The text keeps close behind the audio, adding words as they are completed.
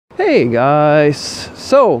Hey guys,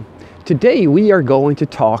 so today we are going to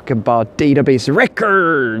talk about database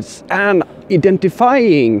records and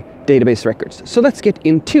identifying database records. So let's get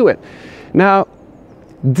into it. Now,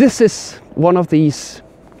 this is one of these,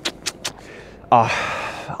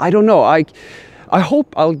 I don't know, I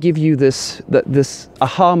hope I'll give you this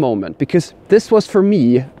aha moment, because this was for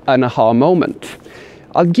me an aha moment.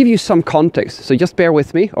 I'll give you some context, so just bear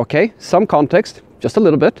with me, okay? Some context, just a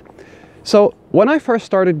little bit. So when I first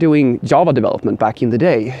started doing Java development back in the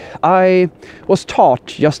day, I was taught,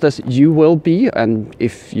 just as you will be, and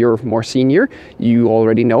if you're more senior, you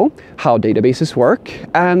already know how databases work,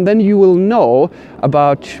 and then you will know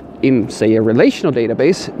about, in say a relational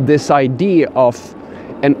database, this idea of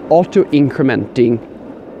an auto-incrementing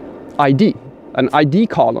ID, an ID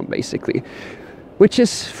column basically, which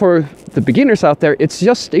is, for the beginners out there, it's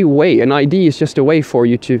just a way, an ID is just a way for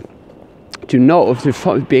you to know,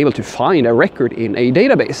 to be able to find a record in a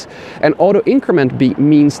database. And auto increment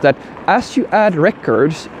means that as you add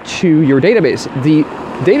records to your database, the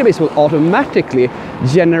database will automatically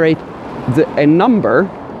generate a number,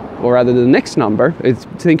 or rather the next number.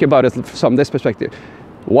 Think about it from this perspective: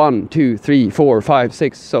 1, 2, 3, 4, 5,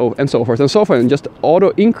 6, so and so forth and so forth, and just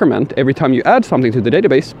auto increment every time you add something to the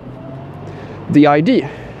database, the ID.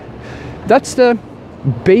 That's the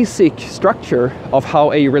basic structure of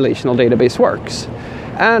how a relational database works.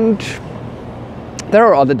 And there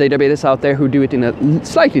are other databases out there who do it in a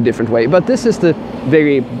slightly different way, but this is the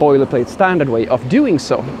very boilerplate standard way of doing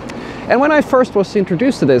so. And when I first was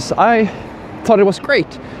introduced to this, I thought it was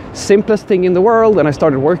great, simplest thing in the world, and I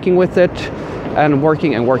started working with it and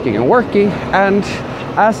working. And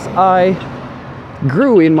as I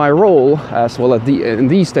grew in my role, as well as in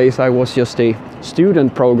these days I was just a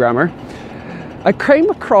student programmer, I came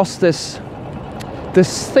across this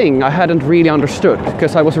thing I hadn't really understood,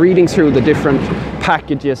 because I was reading through the different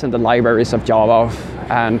packages and the libraries of Java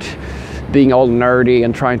and being all nerdy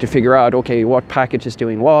and trying to figure out, okay, what package is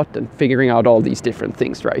doing what, and figuring out all these different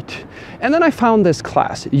things, right? And then I found this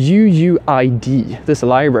class, UUID, this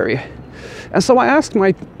library. And so I asked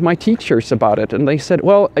my teachers about it, and they said,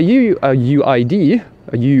 well, a UUID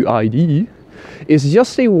is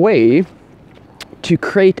just a way to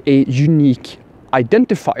create a unique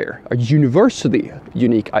identifier, a universally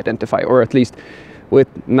unique identifier, or at least with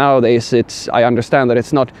nowadays I understand that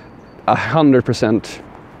it's not 100%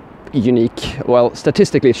 unique. Well,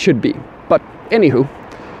 statistically it should be, but anywho.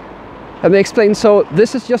 And they explained, so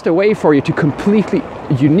this is just a way for you to completely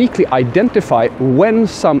uniquely identify when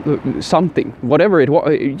something, whatever it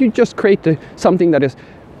was, you just create something that is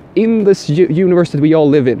in this universe that we all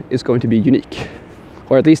live in is going to be unique,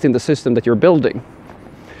 or at least in the system that you're building.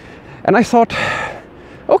 And I thought,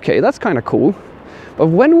 okay, that's kind of cool, but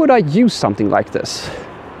when would I use something like this?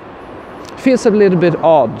 It feels a little bit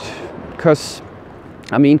odd, because,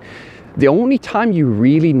 I mean, the only time you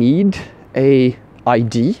really need a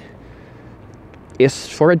ID is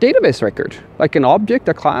for a database record, like an object,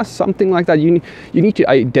 a class, something like that. You need to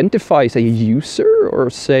identify, say, a user, or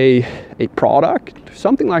say a product,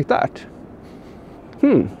 something like that.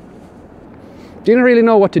 Didn't really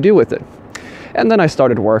know what to do with it. And then I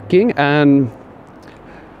started working and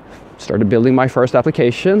started building my first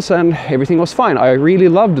applications, and everything was fine. I really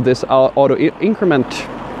loved this auto increment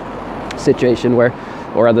situation, or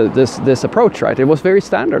rather this approach, right? It was very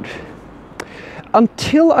standard.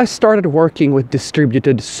 Until I started working with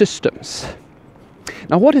distributed systems.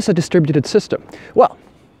 Now, what is a distributed system? Well,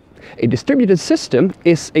 a distributed system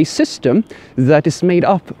is a system that is made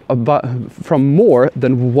up from more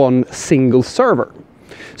than one single server.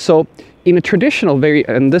 So in a traditional,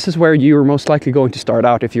 and this is where you're most likely going to start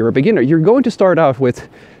out if you're a beginner, you're going to start out with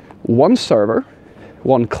one server,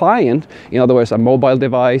 one client, in other words, a mobile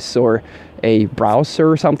device or a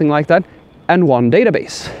browser or something like that, and one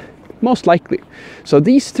database, most likely. So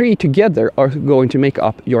these three together are going to make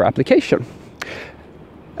up your application.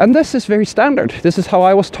 And this is very standard. This is how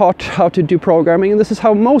I was taught how to do programming, and this is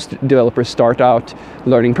how most developers start out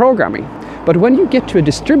learning programming. But when you get to a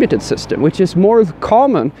distributed system, which is more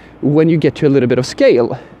common when you get to a little bit of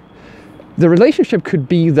scale, the relationship could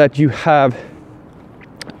be that you have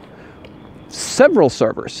several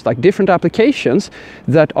servers, like different applications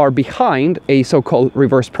that are behind a so-called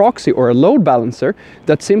reverse proxy or a load balancer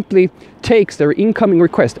that simply takes their incoming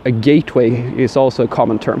request, a gateway is also a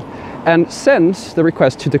common term, and sends the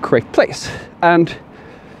request to the correct place. And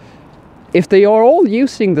if they are all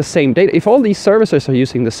using the same data, if all these services are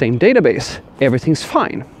using the same database, everything's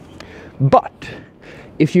fine. But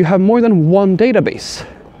if you have more than one database,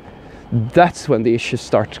 that's when the issues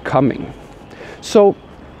start coming. So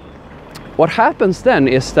what happens then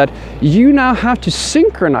is that you now have to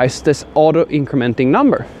synchronize this auto-incrementing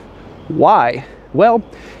number. Why? Well,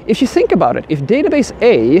 if you think about it, if database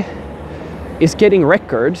A is getting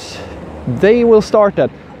records, they will start at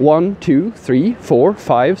 1, 2, 3, 4,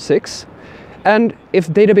 5, 6. And if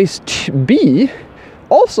database B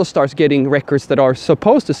also starts getting records that are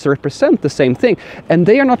supposed to represent the same thing, and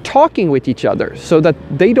they are not talking with each other, so that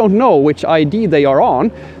they don't know which ID they are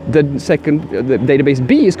on, the database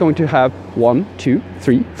B is going to have 1, 2,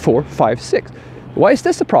 3, 4, 5, 6. Why is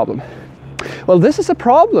this a problem? Well, this is a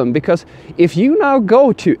problem because if you now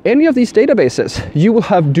go to any of these databases, you will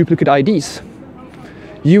have duplicate IDs.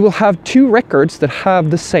 You will have two records that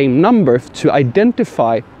have the same number to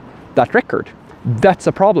identify that record. That's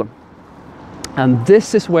a problem. And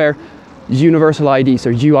this is where universal IDs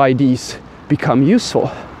or UIDs become useful.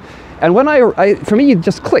 And when for me, it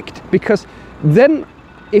just clicked, because then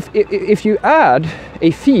if you add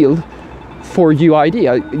a field for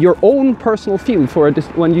UID, your own personal field for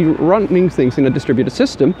when you running things in a distributed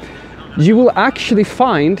system, you will actually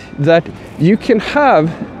find that you can have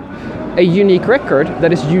a unique record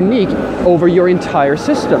that is unique over your entire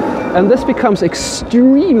system. And this becomes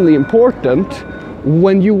extremely important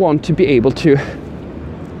when you want to be able to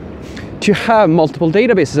have multiple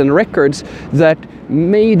databases and records that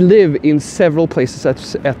may live in several places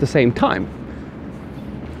at the same time.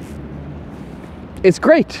 It's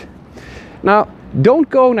great. Now, don't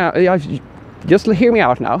go now, just hear me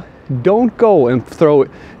out now. Don't go and throw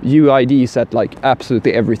UIDs at like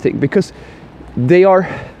absolutely everything, because they are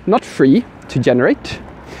not free to generate,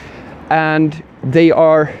 and they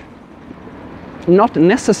are not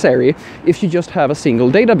necessary if you just have a single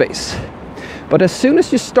database. But as soon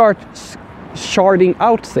as you start sharding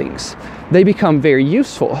out things, they become very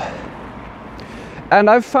useful. And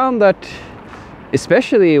I've found that,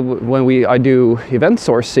 especially when I do event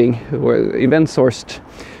sourcing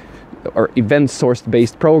or event-sourced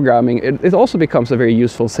based programming, it also becomes a very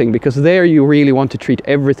useful thing, because there you really want to treat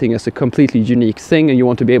everything as a completely unique thing, and you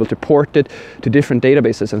want to be able to port it to different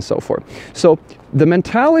databases and so forth. So the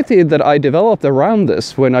mentality that I developed around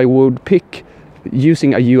this, when I would pick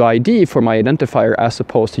using a UID for my identifier as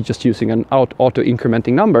opposed to just using an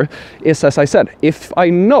auto-incrementing number, is, as I said, if I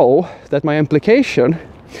know that my application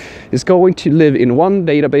is going to live in one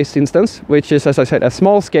database instance, which is, as I said, at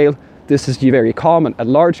small scale, this is very common. At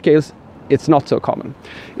large scales, it's not so common.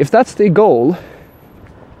 If that's the goal,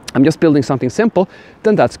 I'm just building something simple,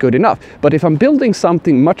 then that's good enough. But if I'm building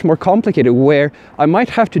something much more complicated, where I might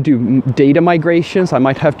have to do data migrations, I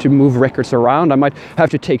might have to move records around, I might have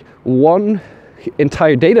to take one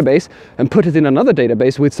entire database and put it in another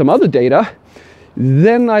database with some other data,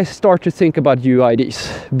 then I start to think about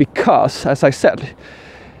UIDs. Because, as I said,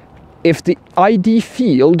 if the ID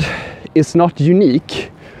field is not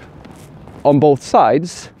unique on both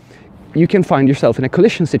sides, you can find yourself in a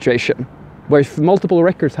collision situation where multiple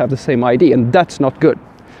records have the same ID, and that's not good.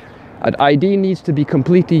 An ID needs to be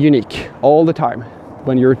completely unique all the time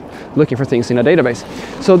when you're looking for things in a database.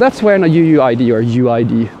 So that's where a UUID or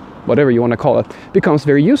UID, whatever you want to call it, becomes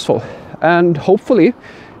very useful. And hopefully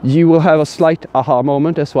you will have a slight aha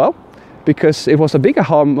moment as well, because it was a big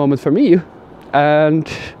aha moment for me.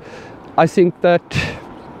 And I think that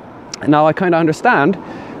now I kind of understand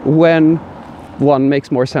when one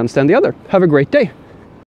makes more sense than the other. Have a great day.